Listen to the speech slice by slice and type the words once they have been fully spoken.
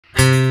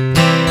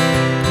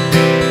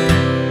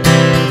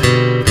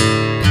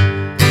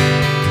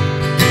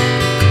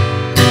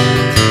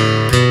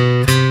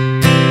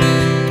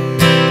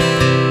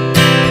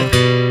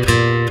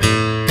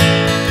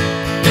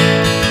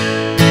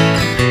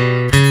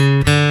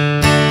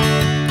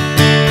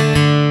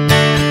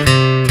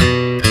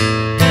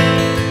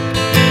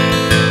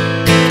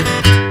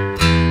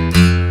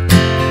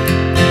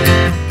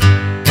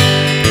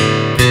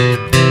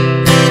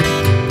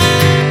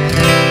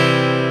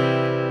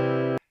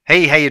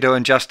Hey, how you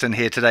doing? Justin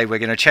here. Today we're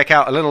going to check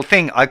out a little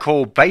thing I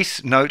call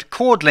bass note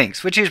chord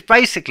links, which is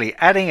basically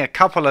adding a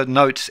couple of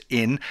notes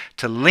in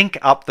to link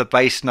up the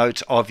bass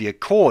notes of your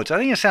chords. I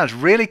think it sounds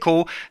really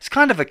cool. It's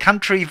kind of a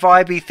country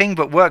vibey thing,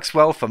 but works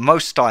well for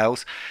most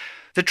styles.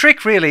 The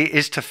trick really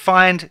is to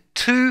find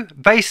two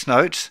bass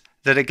notes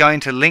that are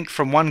going to link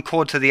from one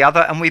chord to the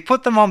other, and we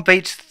put them on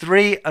beats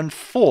 3 and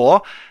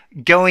 4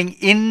 going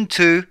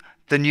into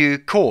the new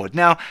chord.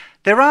 Now,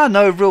 there are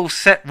no real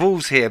set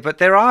rules here, but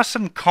there are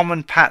some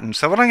common patterns.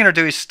 So what I'm going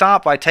to do is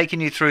start by taking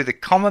you through the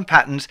common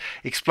patterns,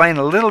 explain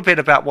a little bit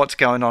about what's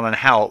going on and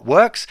how it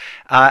works,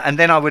 and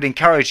then I would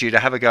encourage you to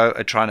have a go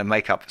at trying to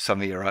make up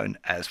some of your own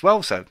as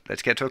well. So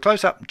let's get to a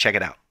close-up and check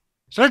it out.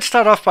 So let's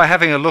start off by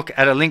having a look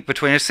at a link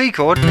between a C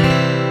chord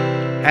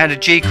and a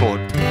G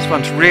chord. This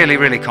one's really,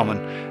 really common.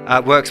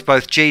 It works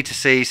both G to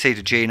C, C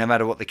to G, no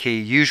matter what the key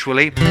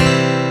usually.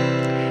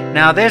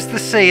 Now there's the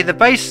C. The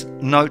bass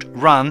note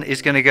run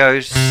is going to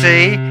go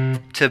C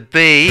to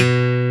B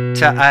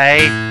to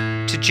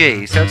A to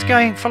G. So it's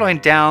going following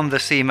down the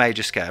C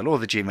major scale or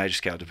the G major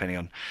scale, depending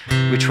on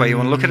which way you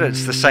want to look at it.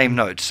 It's the same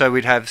note. So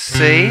we'd have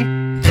C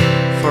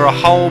for a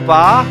whole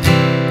bar.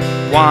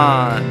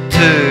 1,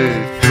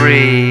 2,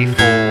 3,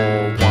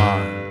 4,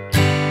 1,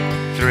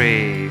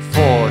 3,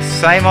 4.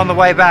 Same on the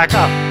way back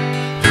up.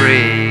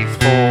 3,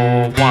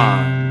 4,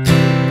 1.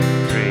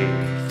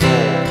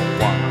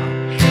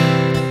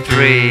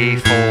 3,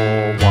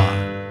 4,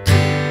 1, 2,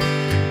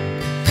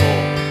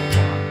 4,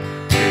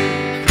 1,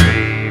 2,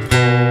 3,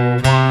 4,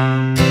 1.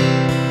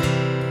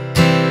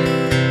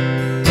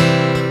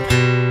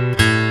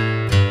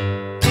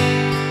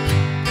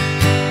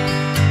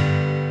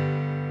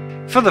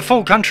 For the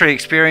full country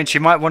experience, you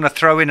might want to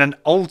throw in an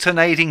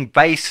alternating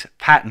bass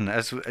pattern,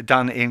 as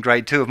done in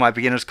grade 2 of my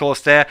beginner's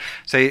course there.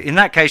 So in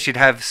that case, you'd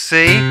have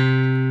C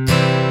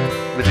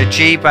with a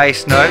G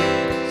bass note,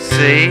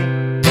 C,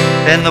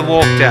 then the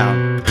walk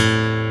down.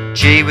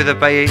 G with a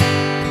B,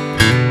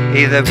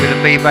 either with a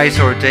B bass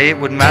or a D, it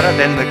wouldn't matter,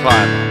 then the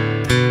climb.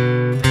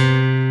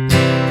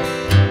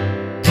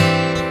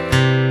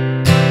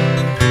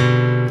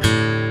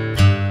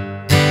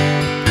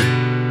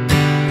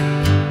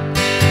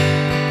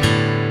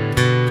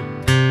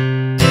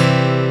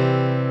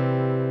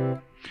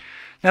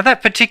 Now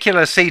that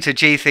particular C to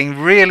G thing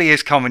really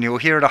is common. You'll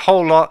hear it a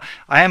whole lot.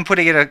 I am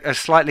putting it a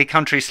slightly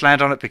country slant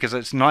on it because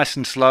it's nice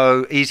and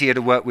slow, easier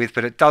to work with,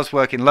 but it does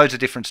work in loads of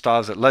different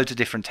styles at loads of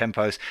different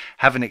tempos.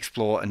 Have an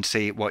explore and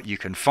see what you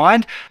can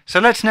find. So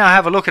let's now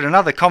have a look at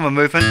another common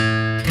movement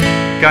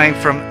going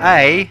from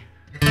A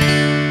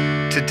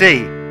to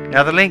D.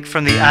 Now the link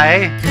from the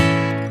A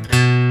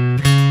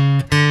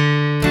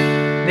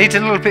needs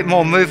a little bit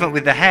more movement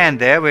with the hand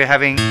there. We're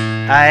having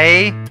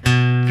A,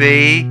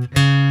 B,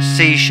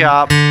 C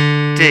sharp,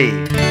 D.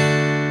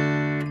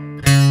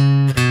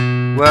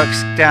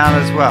 Works down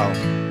as well.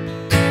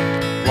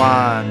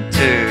 1,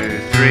 2,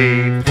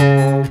 3,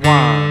 4,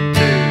 1,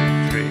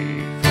 2,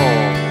 3,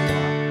 4,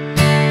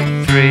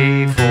 1,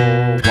 3,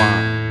 4,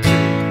 1,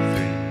 2,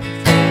 3,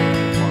 4,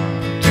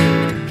 1,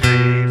 2,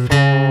 3,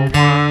 4,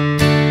 1.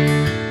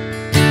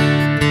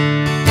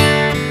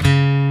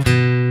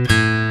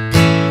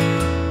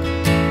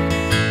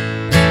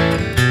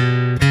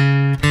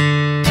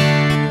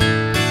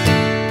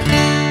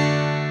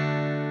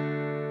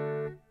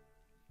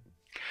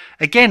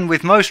 Again,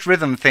 with most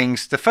rhythm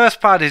things, the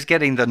first part is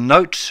getting the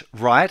notes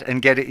right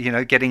and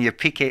getting your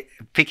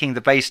picking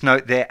the bass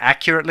note there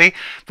accurately.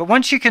 But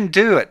once you can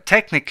do it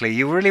technically,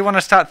 you really want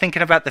to start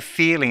thinking about the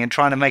feeling and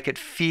trying to make it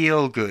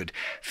feel good,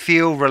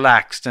 feel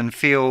relaxed and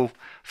feel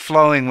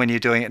flowing when you're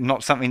doing it,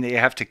 not something that you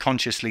have to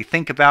consciously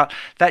think about.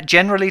 That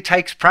generally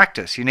takes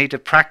practice. You need to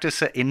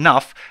practice it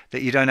enough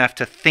that you don't have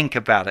to think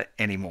about it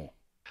anymore.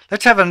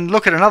 Let's have a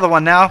look at another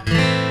one now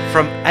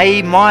from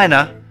A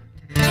minor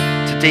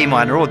to D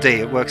minor, or D.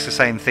 It works the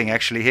same thing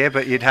actually here,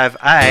 but you'd have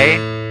A,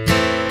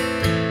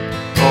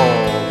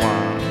 4,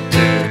 1,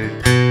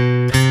 2,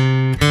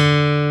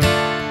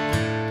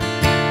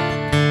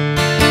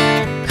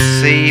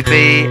 C,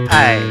 B,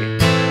 A.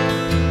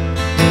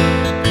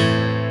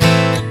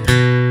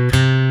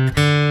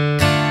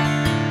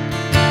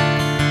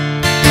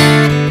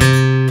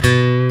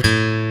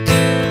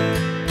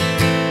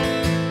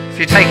 If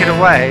you take it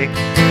away,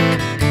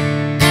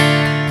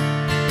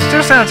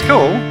 still sounds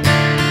cool.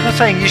 I'm not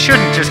saying you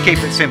shouldn't just keep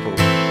it simple.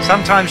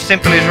 Sometimes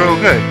simple is real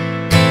good.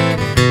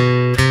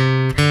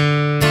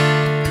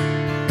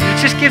 It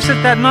just gives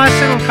it that nice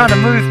little kind of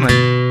movement,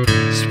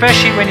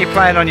 especially when you're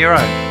playing on your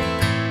own.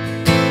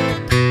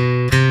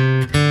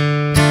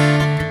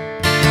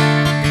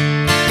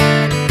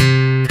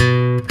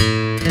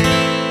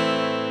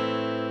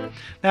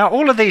 Now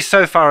all of these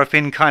so far have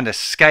been kind of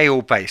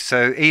scale based,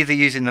 so either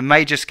using the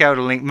major scale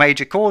to link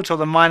major chords or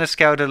the minor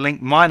scale to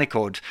link minor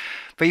chords.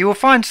 But you will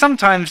find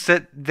sometimes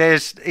that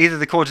there's either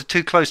the chords are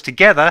too close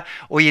together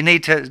or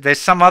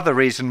there's some other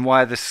reason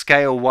why the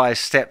scale-wise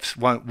steps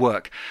won't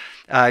work.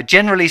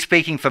 Generally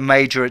speaking, for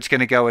major, it's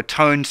going to go a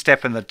tone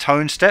step and the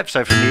tone step.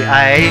 So from the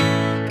A,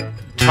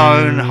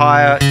 tone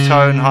higher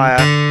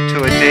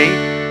to a D,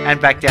 and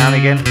back down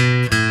again.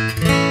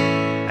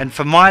 And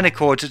for minor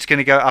chords, it's going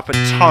to go up a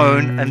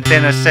tone and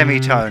then a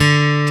semitone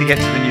to get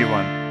to the new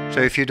one. So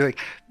if you're doing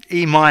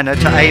E minor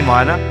to A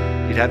minor,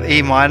 you'd have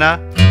E minor,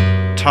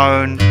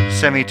 tone,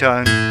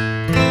 semitone.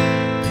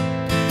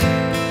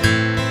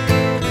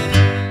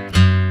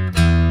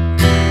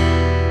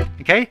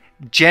 Okay,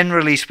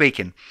 generally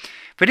speaking.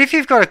 But if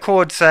you've got a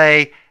chord,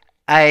 say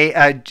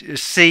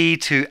C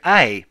to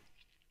A,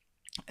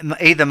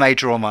 either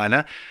major or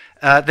minor,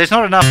 there's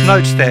not enough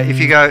notes there. If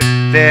you go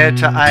there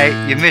to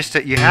A, you missed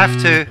it. You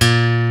have to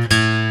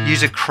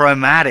use a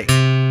chromatic.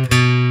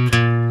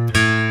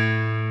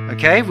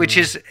 Okay, which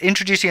is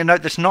introducing a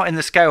note that's not in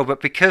the scale,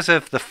 but because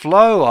of the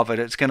flow of it,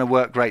 it's going to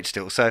work great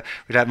still. So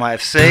might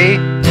have C,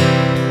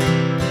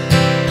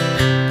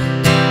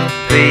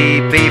 B,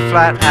 B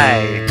flat,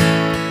 A.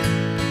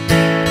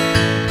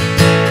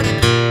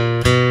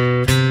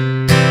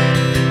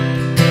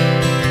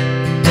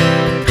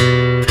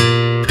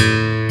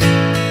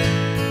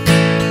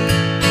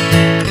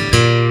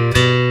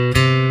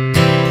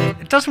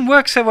 It doesn't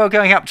work so well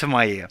going up to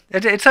my ear.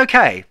 It's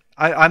okay.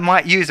 I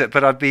might use it,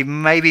 but I'd be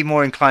maybe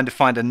more inclined to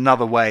find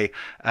another way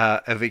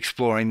of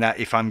exploring that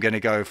if I'm going to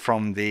go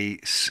from the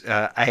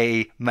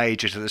A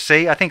major to the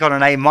C. I think on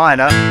an A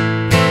minor,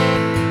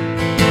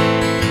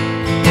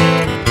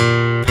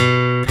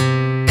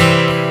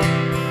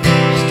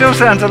 still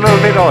sounds a little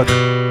bit odd.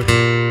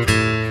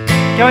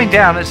 Going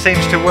down, it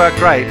seems to work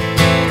great.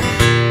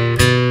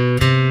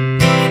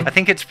 I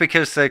think it's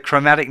because the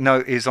chromatic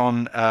note is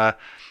on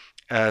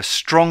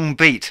strong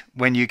beat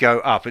when you go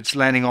up. It's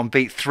landing on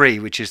beat 3,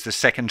 which is the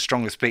second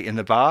strongest beat in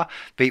the bar.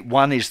 Beat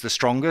 1 is the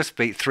strongest,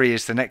 beat 3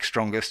 is the next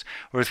strongest.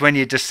 Whereas when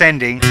you're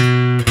descending,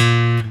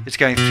 it's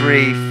going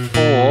 3,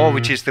 4,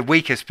 which is the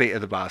weakest beat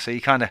of the bar. So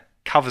you kind of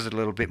covers it a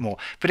little bit more.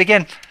 But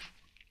again,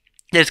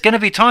 there's going to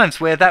be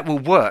times where that will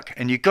work,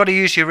 and you've got to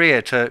use your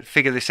ear to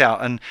figure this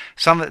out. And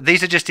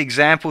these are just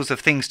examples of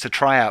things to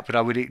try out, but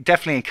I would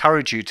definitely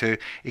encourage you to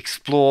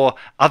explore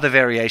other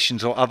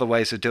variations or other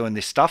ways of doing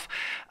this stuff.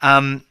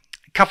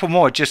 Couple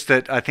more just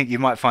that I think you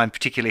might find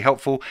particularly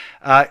helpful.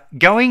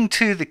 Going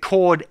to the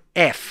chord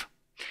F.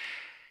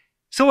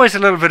 It's always a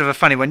little bit of a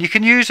funny one. You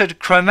can use a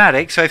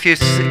chromatic, so if you're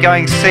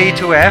going C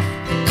to F,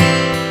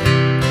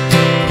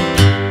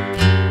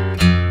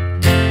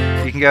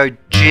 you can go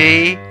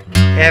G,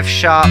 F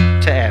sharp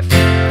to F.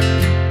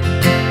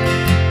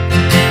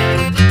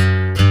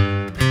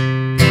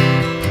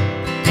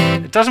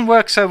 It doesn't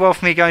work so well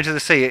for me going to the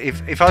C.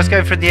 If I was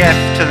going from the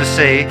F to the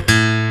C,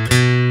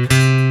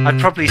 I'd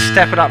probably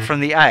step it up from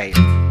the A.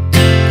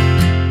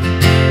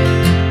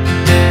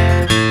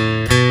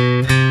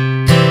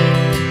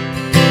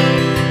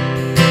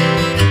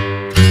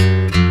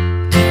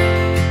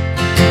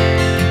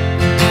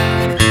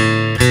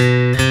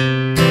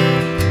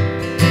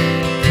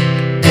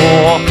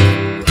 Or,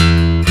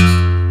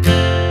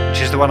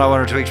 which is the one I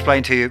wanted to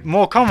explain to you,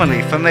 more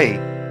commonly for me,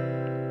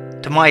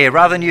 to my ear,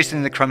 rather than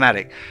using the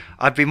chromatic,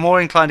 I'd be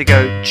more inclined to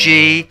go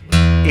G,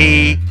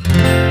 E,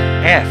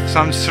 F. So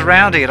I'm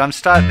surrounding it.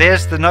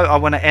 There's the note I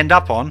want to end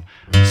up on,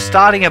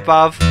 starting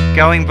above,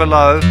 going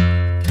below,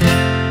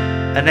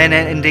 and then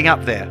ending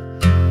up there.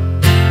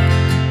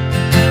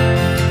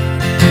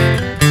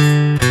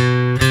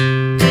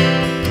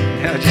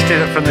 I just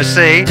did it from the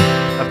C,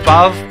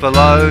 above,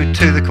 below,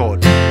 to the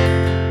chord.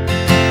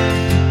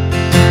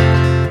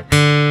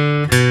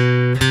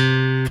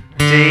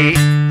 D,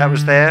 that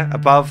was there,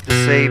 above the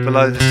C,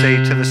 below the C,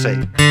 to the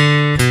C.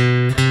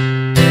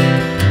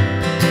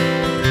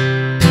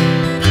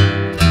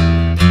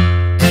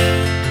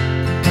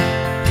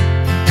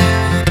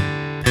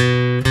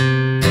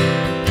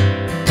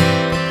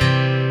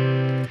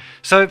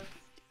 So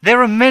there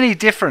are many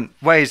different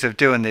ways of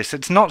doing this.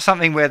 It's not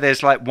something where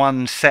there's like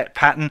one set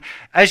pattern.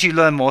 As you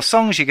learn more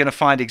songs, you're going to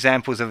find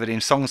examples of it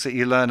in songs that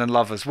you learn and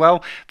love as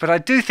well. But I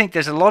do think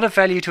there's a lot of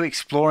value to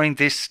exploring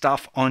this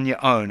stuff on your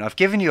own. I've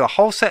given you a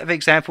whole set of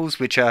examples,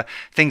 which are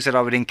things that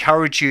I would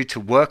encourage you to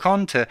work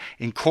on, to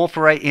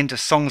incorporate into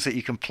songs that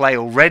you can play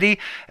already.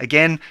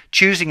 Again,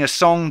 choosing a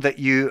song that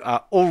you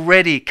are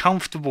already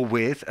comfortable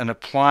with and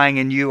applying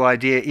a new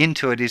idea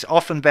into it is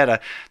often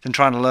better than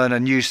trying to learn a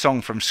new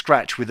song from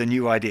scratch with a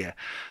new idea.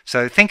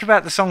 So think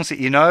about the songs that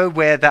you know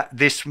where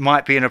this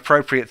might be an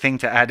appropriate thing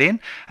to add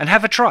in, and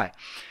have a try.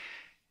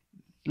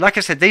 Like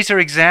I said, these are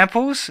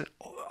examples.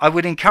 I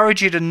would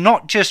encourage you to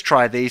not just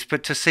try these,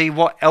 but to see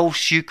what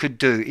else you could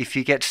do. If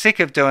you get sick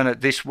of doing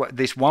it this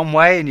one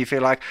way and you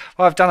feel like,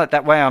 well, I've done it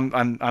that way,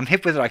 I'm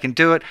hip with it, I can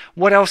do it.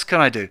 What else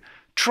can I do?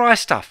 Try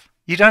stuff.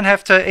 You don't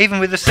have to, even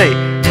with the C.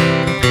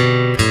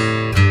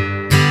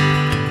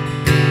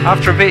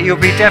 After a bit, you'll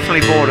be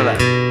definitely bored of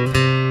that.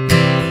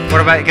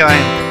 What about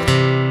going?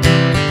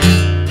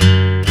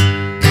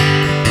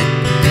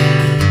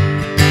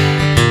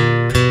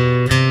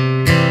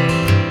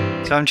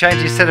 So I'm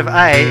changing, instead of A,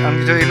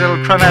 I'm doing a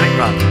little chromatic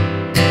run,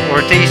 or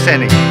a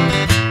descending.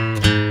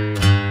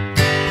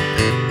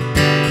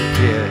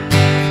 Yeah.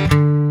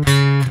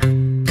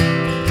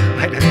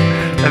 Made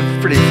a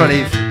pretty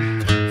funny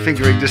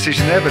fingering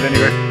decision there, but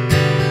anyway.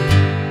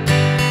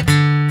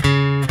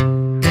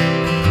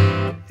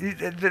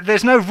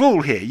 there's no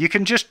rule here. You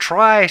can just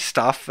try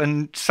stuff,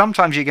 and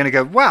sometimes you're going to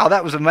go, wow,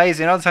 that was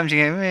amazing. Other times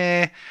you go,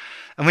 meh.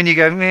 And when you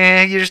go,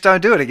 meh, you just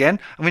don't do it again.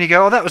 And when you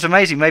go, oh, that was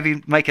amazing,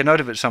 maybe make a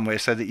note of it somewhere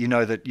so that you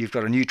know that you've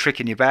got a new trick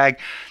in your bag.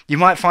 You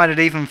might find it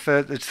even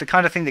it's the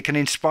kind of thing that can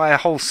inspire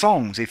whole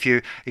songs. If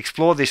you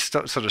explore this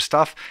sort of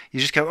stuff, you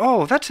just go,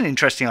 oh, that's an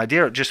interesting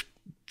idea. It just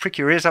prick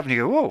your ears up and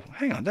you go, whoa,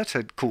 hang on, that's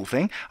a cool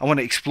thing. I want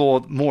to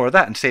explore more of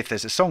that and see if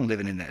there's a song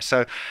living in there.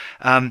 So,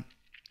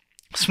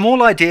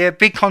 small idea,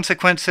 big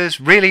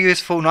consequences, really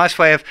useful, nice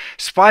way of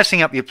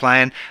spicing up your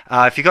playing.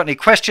 If you've got any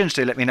questions,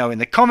 do let me know in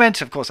the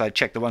comments. Of course, I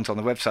check the ones on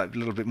the website a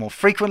little bit more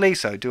frequently,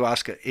 so do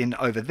ask it in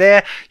over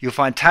there. You'll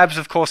find tabs,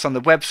 of course, on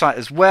the website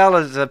as well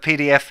as a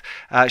PDF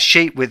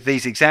sheet with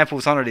these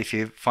examples on it if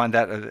you find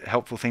that a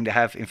helpful thing to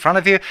have in front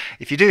of you.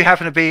 If you do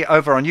happen to be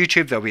over on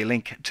YouTube, there'll be a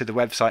link to the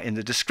website in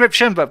the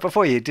description. But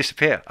before you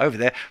disappear over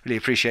there, really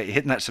appreciate you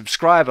hitting that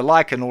subscribe, a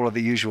like, and all of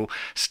the usual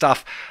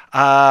stuff.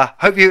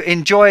 Hope you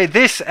enjoy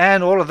this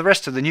and all of the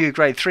rest of the new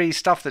grade 3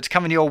 stuff that's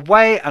coming your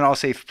way, and I'll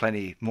see you for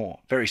plenty more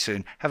very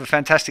soon. Have a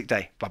fantastic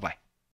day. Bye bye.